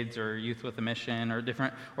Crusades or Youth with a Mission or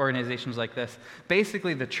different organizations like this.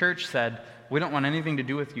 Basically, the church said, we don't want anything to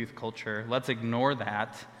do with youth culture. Let's ignore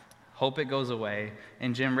that. Hope it goes away.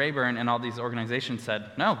 And Jim Rayburn and all these organizations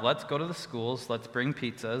said, no, let's go to the schools. Let's bring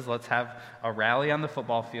pizzas. Let's have a rally on the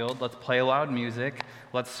football field. Let's play loud music.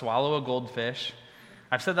 Let's swallow a goldfish.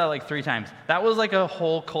 I've said that like 3 times. That was like a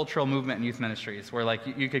whole cultural movement in youth ministries where like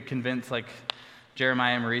you could convince like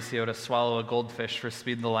Jeremiah Mauricio to swallow a goldfish for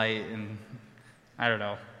Speed the Light, and I don't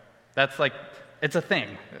know. That's like, it's a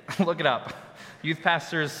thing. Look it up. Youth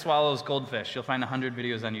pastors swallows goldfish. You'll find 100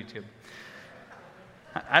 videos on YouTube.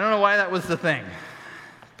 I don't know why that was the thing.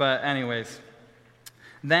 But anyways.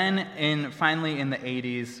 Then finally in the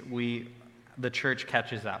 80s, the church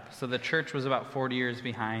catches up. So the church was about 40 years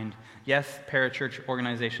behind. Yes, parachurch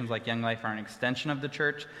organizations like Young Life are an extension of the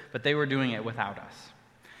church, but they were doing it without us.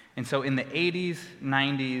 And so in the 80s,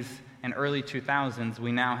 90s, and early 2000s,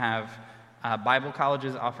 we now have Bible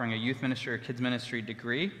colleges offering a youth ministry or kids ministry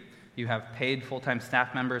degree. You have paid full-time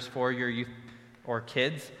staff members for your youth or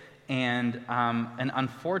kids. And an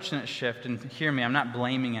unfortunate shift, and hear me, I'm not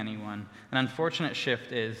blaming anyone. An unfortunate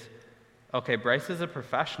shift is, okay, Bryce is a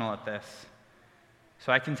professional at this,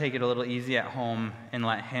 so I can take it a little easy at home and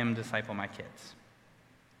let him disciple my kids.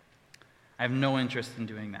 I have no interest in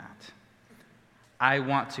doing that. I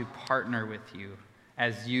want to partner with you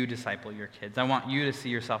as you disciple your kids. I want you to see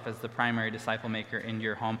yourself as the primary disciple maker in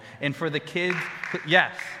your home. And for the kids,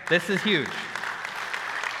 yes, this is huge.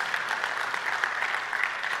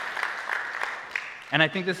 And I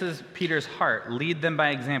think this is Peter's heart. Lead them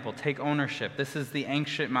by example. Take ownership. This is the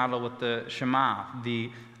ancient model with the Shema.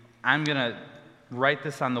 I'm going to write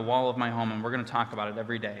this on the wall of my home, and we're going to talk about it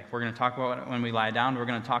every day. We're going to talk about it when we lie down. We're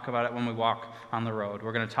going to talk about it when we walk on the road.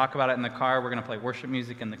 We're going to talk about it in the car. We're going to play worship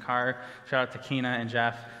music in the car. Shout out to Keena and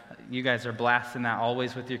Jeff. You guys are blasting that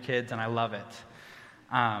always with your kids, and I love it.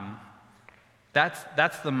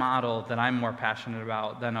 That's the model that I'm more passionate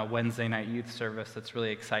about than a Wednesday night youth service that's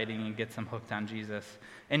really exciting and gets them hooked on Jesus.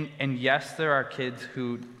 And yes, there are kids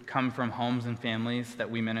who come from homes and families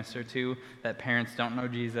that we minister to that parents don't know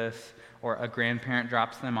Jesus, or a grandparent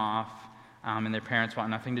drops them off, and their parents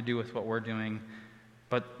want nothing to do with what we're doing.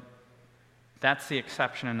 But that's the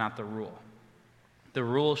exception and not the rule. The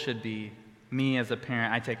rule should be, me as a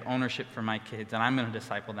parent, I take ownership for my kids, and I'm going to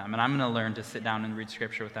disciple them, and I'm going to learn to sit down and read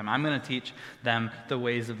Scripture with them. I'm going to teach them the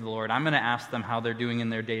ways of the Lord. I'm going to ask them how they're doing in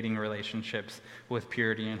their dating relationships with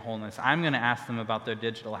purity and wholeness. I'm going to ask them about their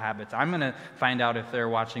digital habits. I'm going to find out if they're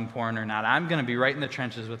watching porn or not. I'm going to be right in the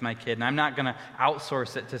trenches with my kid, and I'm not going to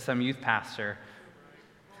outsource it to some youth pastor.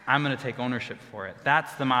 I'm going to take ownership for it.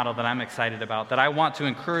 That's the model that I'm excited about, that I want to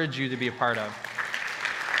encourage you to be a part of.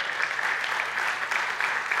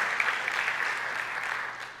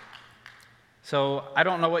 So I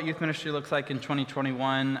don't know what youth ministry looks like in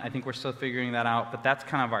 2021. I think we're still figuring that out, but that's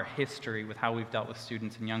kind of our history with how we've dealt with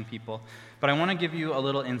students and young people. But I want to give you a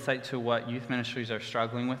little insight to what youth ministries are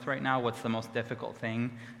struggling with right now, what's the most difficult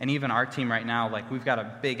thing. And even our team right now, like, we've got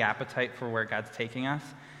a big appetite for where God's taking us.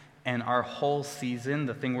 And our whole season,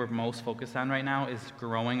 the thing we're most focused on right now is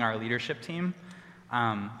growing our leadership team,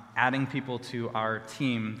 adding people to our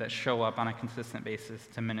team that show up on a consistent basis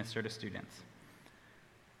to minister to students.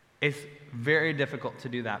 It's very difficult to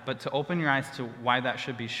do that, but to open your eyes to why that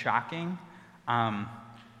should be shocking,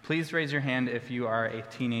 please raise your hand if you are a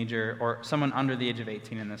teenager or someone under the age of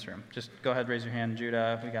 18 in this room. Just go ahead, raise your hand.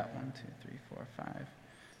 Judah, we got 1, 2, 3, 4, 5,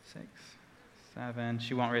 6, 7.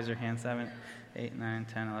 She won't raise her hand. 7, 8, 9,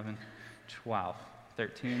 10, 11, 12,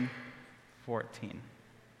 13, 14.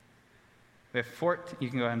 We have 14. You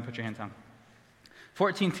can go ahead and put your hands down.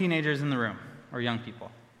 14 teenagers in the room, or young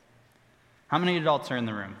people. How many adults are in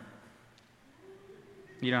the room?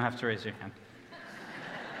 You don't have to raise your hand.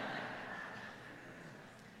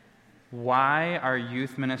 Why are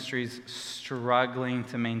youth ministries struggling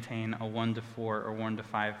to maintain a 1-4 or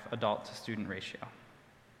 1-5 adult to student ratio?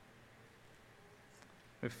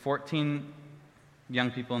 We have 14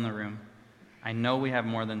 young people in the room. I know we have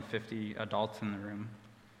more than 50 adults in the room.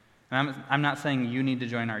 And I'm not saying you need to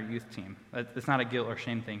join our youth team. It's not a guilt or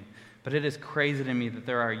shame thing. But it is crazy to me that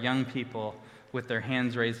there are young people with their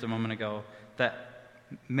hands raised a moment ago that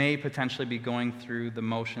may potentially be going through the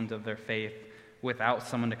motions of their faith without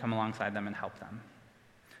someone to come alongside them and help them.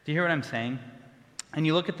 Do you hear what I'm saying? And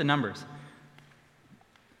you look at the numbers.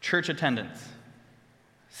 Church attendance,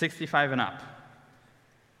 65 and up.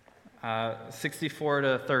 64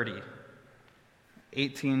 to 30.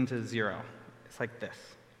 18 to 0. It's like this.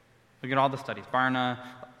 Look at all the studies. Barna,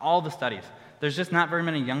 all the studies. There's just not very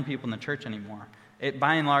many young people in the church anymore.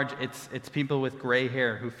 By and large, it's people with gray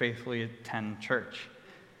hair who faithfully attend church.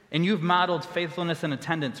 And you've modeled faithfulness and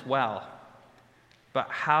attendance well. But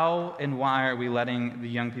how and why are we letting the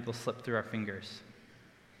young people slip through our fingers?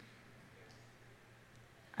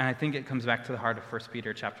 And I think it comes back to the heart of 1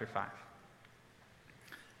 Peter chapter 5.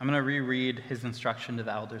 I'm going to reread his instruction to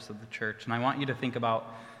the elders of the church, and I want you to think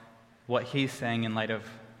about what he's saying in light of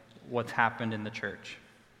what's happened in the church.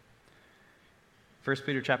 1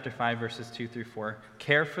 Peter chapter 5, verses 2 through 4.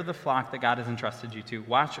 Care for the flock that God has entrusted you to.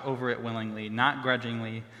 Watch over it willingly, not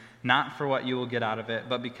grudgingly, not for what you will get out of it,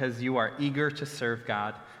 but because you are eager to serve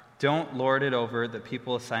God. Don't lord it over the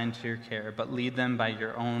people assigned to your care, but lead them by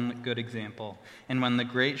your own good example. And when the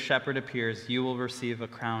great shepherd appears, you will receive a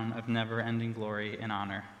crown of never-ending glory and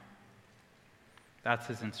honor. That's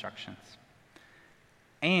his instructions.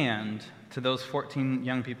 And to those 14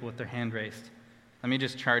 young people with their hand raised, let me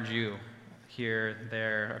just charge you here,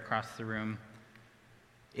 there, across the room.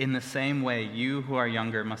 In the same way, you who are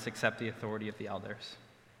younger must accept the authority of the elders.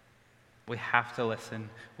 We have to listen.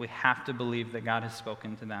 We have to believe that God has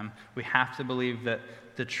spoken to them. We have to believe that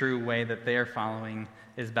the true way that they are following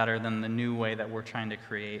is better than the new way that we're trying to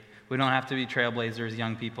create. We don't have to be trailblazers,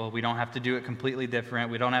 young people. We don't have to do it completely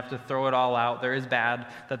different. We don't have to throw it all out. There is bad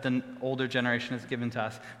that the older generation has given to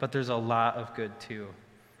us, but there's a lot of good too.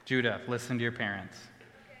 Judah, listen to your parents.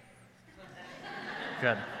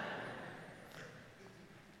 Good.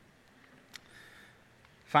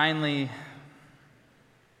 Finally,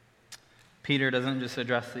 Peter doesn't just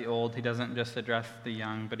address the old, he doesn't just address the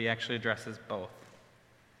young, but he actually addresses both.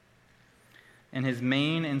 And his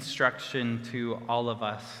main instruction to all of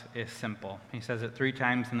us is simple. He says it 3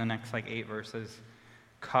 times in the next 8 verses.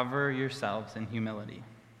 Cover yourselves in humility.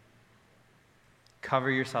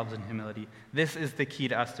 Cover yourselves in humility. This is the key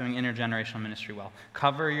to us doing intergenerational ministry well.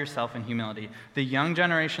 Cover yourself in humility. The young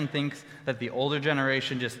generation thinks that the older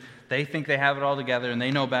generation they think they have it all together and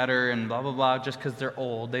they know better and blah, blah, blah, just because they're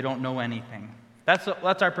old. They don't know anything. That's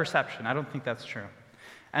our perception. I don't think that's true.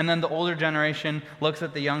 And then the older generation looks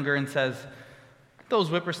at the younger and says, those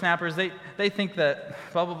whippersnappers, they think that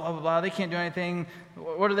blah, blah, blah, blah, blah, they can't do anything.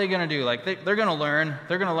 What are they going to do? They're going to learn.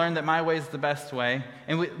 They're going to learn that my way is the best way.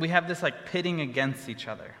 And we have this pitting against each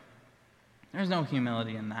other. There's no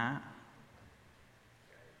humility in that.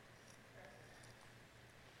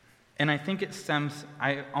 And I think it stems,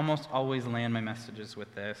 I almost always land my messages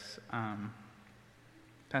with this.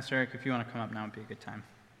 Pastor Eric, if you want to come up now, it'd be a good time.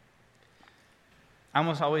 I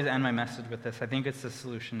almost always end my message with this. I think it's the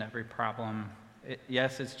solution to every problem.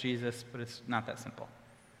 Yes, it's Jesus, but it's not that simple.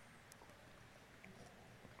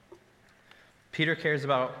 Peter cares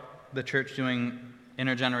about the church doing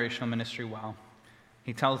intergenerational ministry well.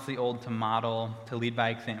 He tells the old to model, to lead by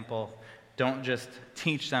example. Don't just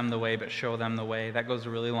teach them the way, but show them the way. That goes a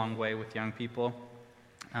really long way with young people.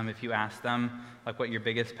 If you ask them what your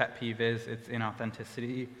biggest pet peeve is, it's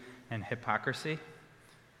inauthenticity and hypocrisy.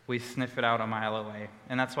 We sniff it out a mile away.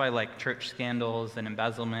 And that's why church scandals and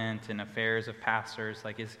embezzlement and affairs of pastors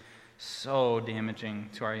is so damaging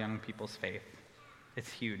to our young people's faith.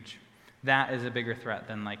 It's huge. That is a bigger threat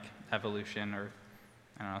than evolution or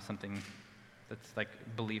something that's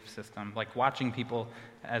belief system. Watching people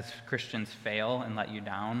as Christians fail and let you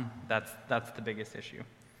down, that's the biggest issue.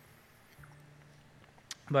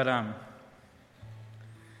 But 1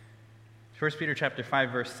 Peter chapter 5,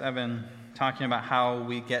 verse 7, talking about how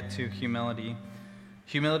we get to humility.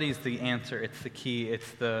 Humility is the answer. It's the key. It's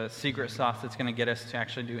the secret sauce that's going to get us to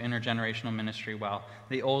actually do intergenerational ministry well.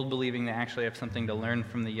 The old believing they actually have something to learn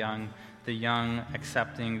from the young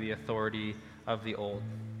accepting the authority of the old.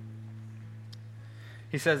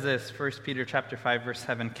 He says this, 1 Peter chapter 5, verse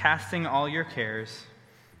 7, casting all your cares,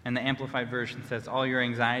 and the Amplified Version says, all your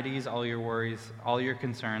anxieties, all your worries, all your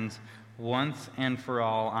concerns, once and for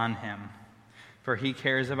all on him. For he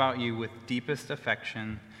cares about you with deepest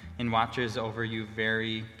affection, and watches over you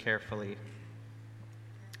very carefully.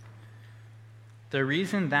 The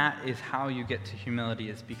reason that is how you get to humility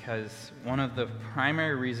is because one of the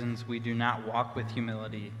primary reasons we do not walk with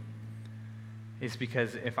humility is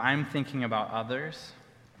because if I'm thinking about others,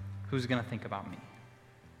 who's going to think about me?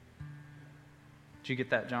 Did you get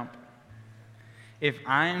that jump? If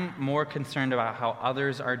I'm more concerned about how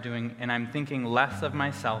others are doing and I'm thinking less of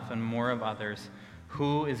myself and more of others,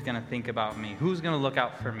 who is going to think about me? Who's going to look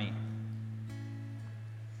out for me?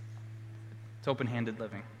 It's open-handed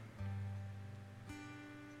living.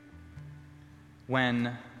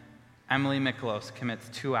 When Emily Mikolos commits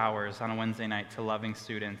 2 hours on a Wednesday night to loving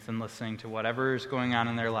students and listening to whatever is going on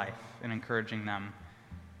in their life and encouraging them,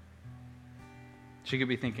 she could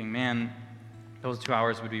be thinking, man, those 2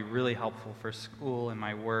 hours would be really helpful for school and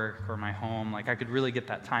my work or my home. Like, I could really get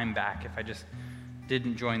that time back if I just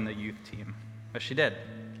didn't join the youth team. But she did.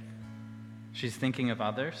 She's thinking of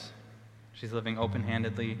others. She's living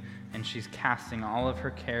open-handedly, and she's casting all of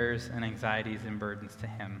her cares and anxieties and burdens to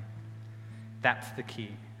him. That's the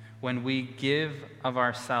key. When we give of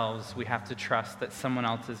ourselves, we have to trust that someone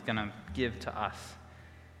else is going to give to us.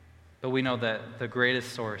 But we know that the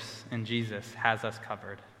greatest source in Jesus has us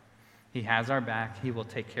covered. He has our back. He will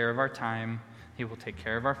take care of our time. He will take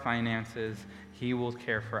care of our finances. He will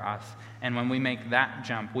care for us. And when we make that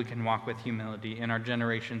jump, we can walk with humility, and our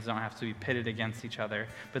generations don't have to be pitted against each other,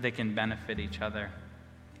 but they can benefit each other.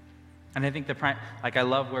 And I think I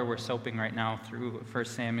love where we're soaping right now through 1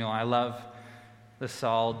 Samuel. I love the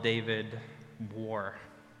Saul-David war.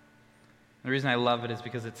 The reason I love it is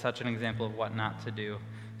because it's such an example of what not to do.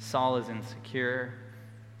 Saul is insecure.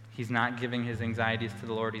 He's not giving his anxieties to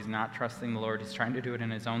the Lord. He's not trusting the Lord. He's trying to do it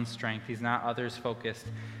in his own strength. He's not others-focused.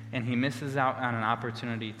 And he misses out on an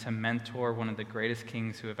opportunity to mentor one of the greatest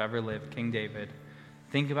kings who have ever lived, King David.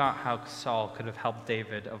 Think about how Saul could have helped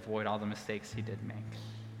David avoid all the mistakes he did make.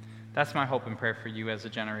 That's my hope and prayer for you as a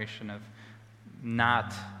generation of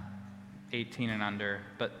not 18 and under,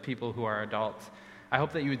 but people who are adults. I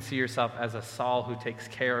hope that you would see yourself as a Saul who takes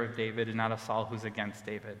care of David and not a Saul who's against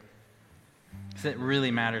David. Because it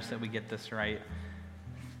really matters that we get this right.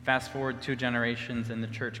 Fast forward 2 generations and the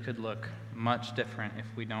church could look much different if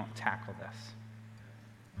we don't tackle this.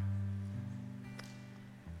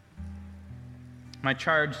 My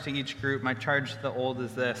charge to each group, my charge to the old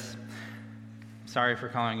is this. Sorry for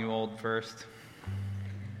calling you old first.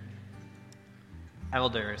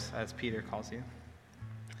 Elders, as Peter calls you.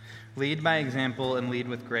 Lead by example and lead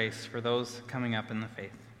with grace for those coming up in the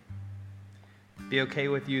faith. Be okay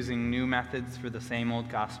with using new methods for the same old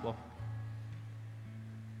gospel.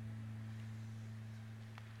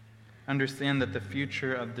 Understand that the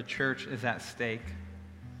future of the church is at stake.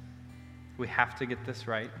 We have to get this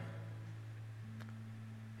right.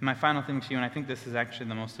 My final thing to you, and I think this is actually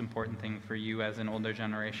the most important thing for you as an older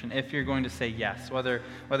generation, if you're going to say yes, whether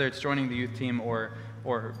it's joining the youth team or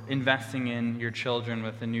investing in your children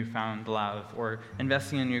with a newfound love, or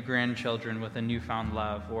investing in your grandchildren with a newfound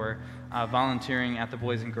love, or volunteering at the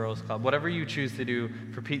Boys and Girls Club, whatever you choose to do,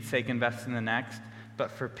 for Pete's sake, invest in the next, but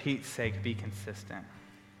for Pete's sake, be consistent.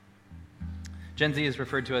 Gen Z is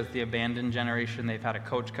referred to as the abandoned generation. They've had a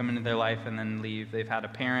coach come into their life and then leave. They've had a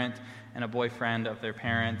parent and a boyfriend of their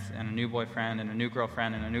parents, and a new boyfriend and a new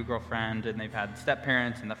girlfriend and a new girlfriend, and they've had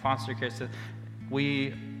step-parents and the foster care system.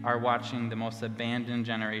 We are watching the most abandoned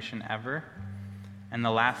generation ever, and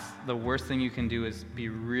the worst thing you can do is be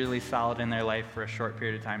really solid in their life for a short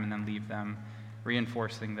period of time and then leave them,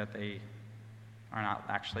 reinforcing that they are not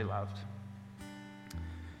actually loved.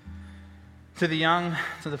 To the young,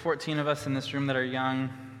 to the 14 of us in this room that are young,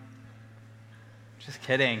 just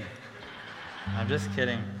kidding. I'm just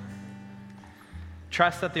kidding.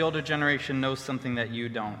 Trust that the older generation knows something that you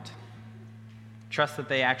don't. Trust that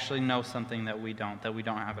they actually know something that we don't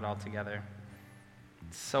have it all together.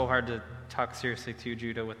 It's so hard to talk seriously to you,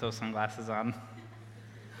 Judah, with those sunglasses on.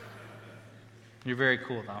 You're very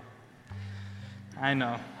cool, though. I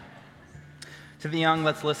know. To the young,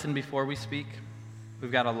 let's listen before we speak.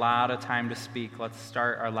 We've got a lot of time to speak. Let's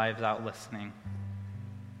start our lives out listening.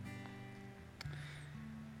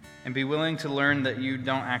 And be willing to learn that you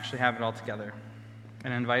don't actually have it all together,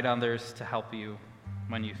 and invite others to help you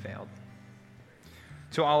when you failed.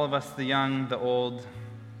 To all of us, the young, the old,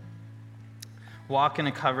 walk in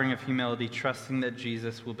a covering of humility, trusting that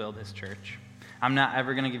Jesus will build his church. I'm not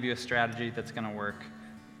ever going to give you a strategy that's going to work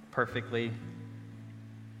perfectly.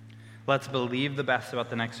 Let's believe the best about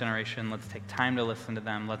the next generation. Let's take time to listen to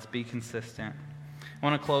them. Let's be consistent. I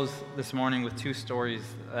want to close this morning with 2 stories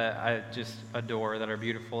that I just adore, that are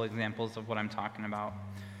beautiful examples of what I'm talking about.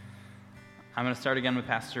 I'm going to start again with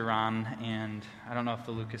Pastor Ron, and I don't know if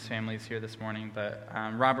the Lucas family is here this morning, but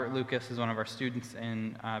Robert Lucas is one of our students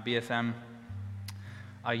in BSM.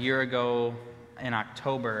 A year ago in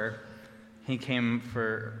October, he came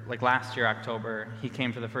for, last year, October, he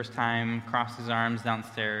came for the first time, crossed his arms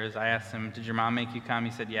downstairs. I asked him, "Did your mom make you come?"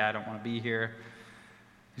 He said, "Yeah, I don't want to be here."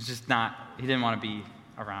 He didn't want to be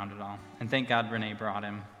around at all. And thank God Renee brought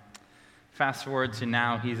him. Fast forward to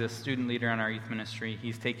now, he's a student leader in our youth ministry.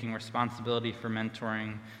 He's taking responsibility for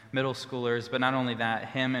mentoring middle schoolers, but not only that,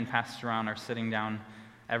 him and Pastor Ron are sitting down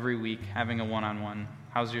every week having a one-on-one.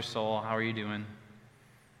 How's your soul? How are you doing?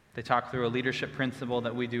 They talk through a leadership principle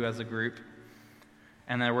that we do as a group,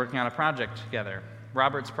 and they're working on a project together.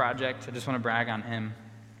 Robert's project, I just want to brag on him.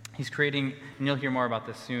 He's creating, and you'll hear more about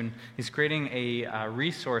this soon, he's creating a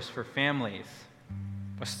resource for families.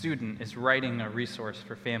 A student is writing a resource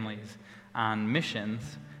for families on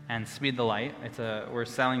missions and Speed the Light. We're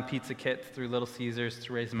selling pizza kits through Little Caesars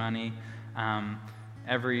to raise money.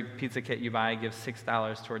 Every pizza kit you buy gives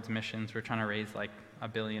 $6 towards missions. We're trying to raise $1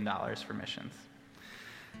 billion for missions.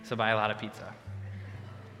 So buy a lot of pizza.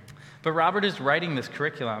 But Robert is writing this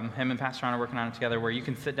curriculum, him and Pastor Ron are working on it together, where you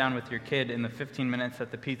can sit down with your kid in the 15 minutes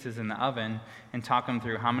that the pizza's in the oven and talk them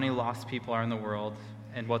through how many lost people are in the world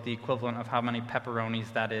and what the equivalent of how many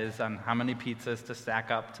pepperonis that is on how many pizzas to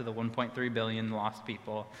stack up to the 1.3 billion lost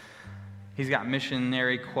people. He's got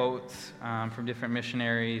missionary quotes from different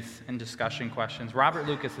missionaries and discussion questions. Robert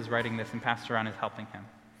Lucas is writing this, and Pastor Ron is helping him.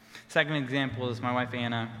 Second example is my wife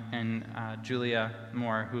Anna and Julia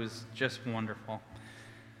Moore, who is just wonderful.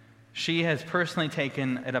 She has personally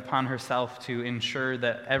taken it upon herself to ensure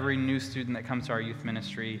that every new student that comes to our youth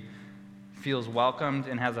ministry feels welcomed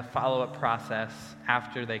and has a follow-up process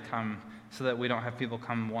after they come so that we don't have people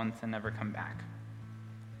come once and never come back.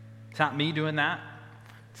 It's not me doing that.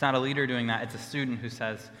 It's not a leader doing that. It's a student who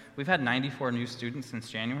says, "We've had 94 new students since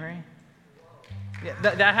January." Yeah,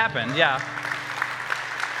 that happened, yeah.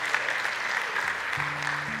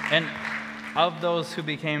 And of those who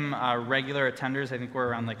became regular attenders, I think we're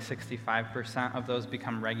around 65% of those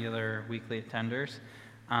become regular weekly attenders.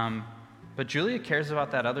 But Julia cares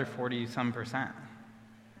about that other 40-some%.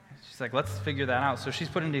 She's like, let's figure that out. So she's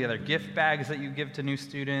putting together gift bags that you give to new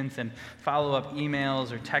students and follow-up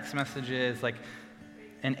emails or text messages.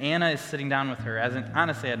 And Anna is sitting down with her, as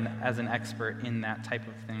an expert in that type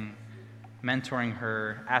of thing, mentoring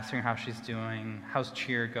her, asking her how she's doing, how's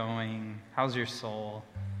cheer going, how's your soul?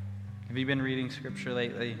 Have you been reading scripture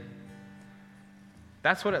lately?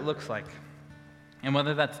 That's what it looks like. And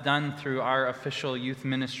whether that's done through our official youth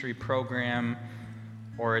ministry program,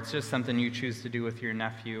 or it's just something you choose to do with your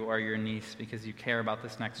nephew or your niece because you care about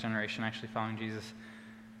this next generation actually following Jesus,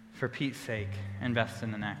 for Pete's sake, invest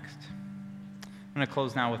in the next. I'm going to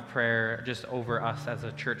close now with prayer just over us as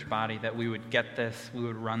a church body, that we would get this, we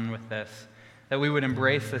would run with this, that we would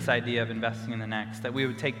embrace this idea of investing in the next, that we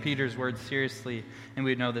would take Peter's words seriously and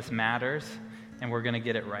we'd know this matters and we're going to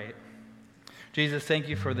get it right. Jesus, thank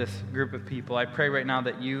you for this group of people. I pray right now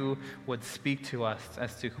that you would speak to us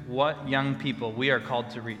as to what young people we are called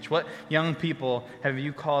to reach. What young people have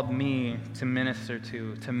you called me to minister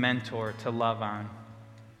to mentor, to love on?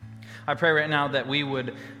 I pray right now that we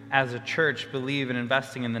would, as a church, believe in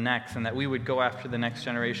investing in the next, and that we would go after the next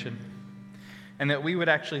generation, and that we would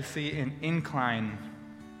actually see an incline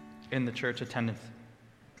in the church attendance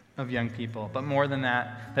of young people. But more than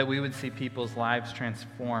that, that we would see people's lives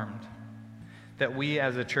transformed. That we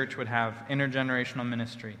as a church would have intergenerational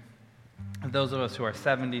ministry. Those of us who are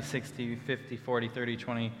 70, 60, 50, 40, 30,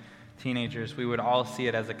 20 teenagers, we would all see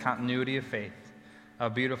it as a continuity of faith, a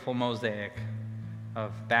beautiful mosaic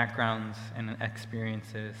of backgrounds and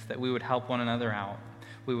experiences, that we would help one another out.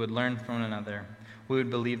 We would learn from one another. We would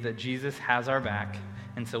believe that Jesus has our back,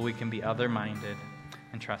 and so we can be other-minded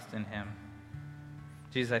and trust in him.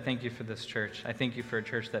 Jesus, I thank you for this church. I thank you for a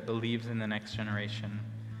church that believes in the next generation,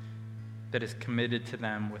 that is committed to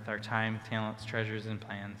them with our time, talents, treasures, and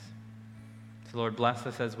plans. So, Lord, bless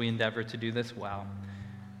us as we endeavor to do this well.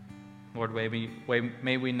 Lord, may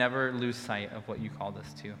we never lose sight of what you called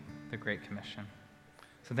us to, the Great Commission.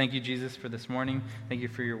 So thank you, Jesus, for this morning. Thank you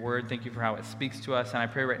for your word. Thank you for how it speaks to us. And I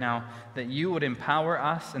pray right now that you would empower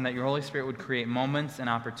us and that your Holy Spirit would create moments and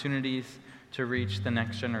opportunities to reach the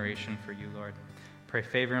next generation for you, Lord. Pray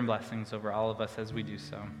favor and blessings over all of us as we do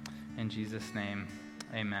so. In Jesus' name,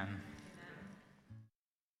 amen.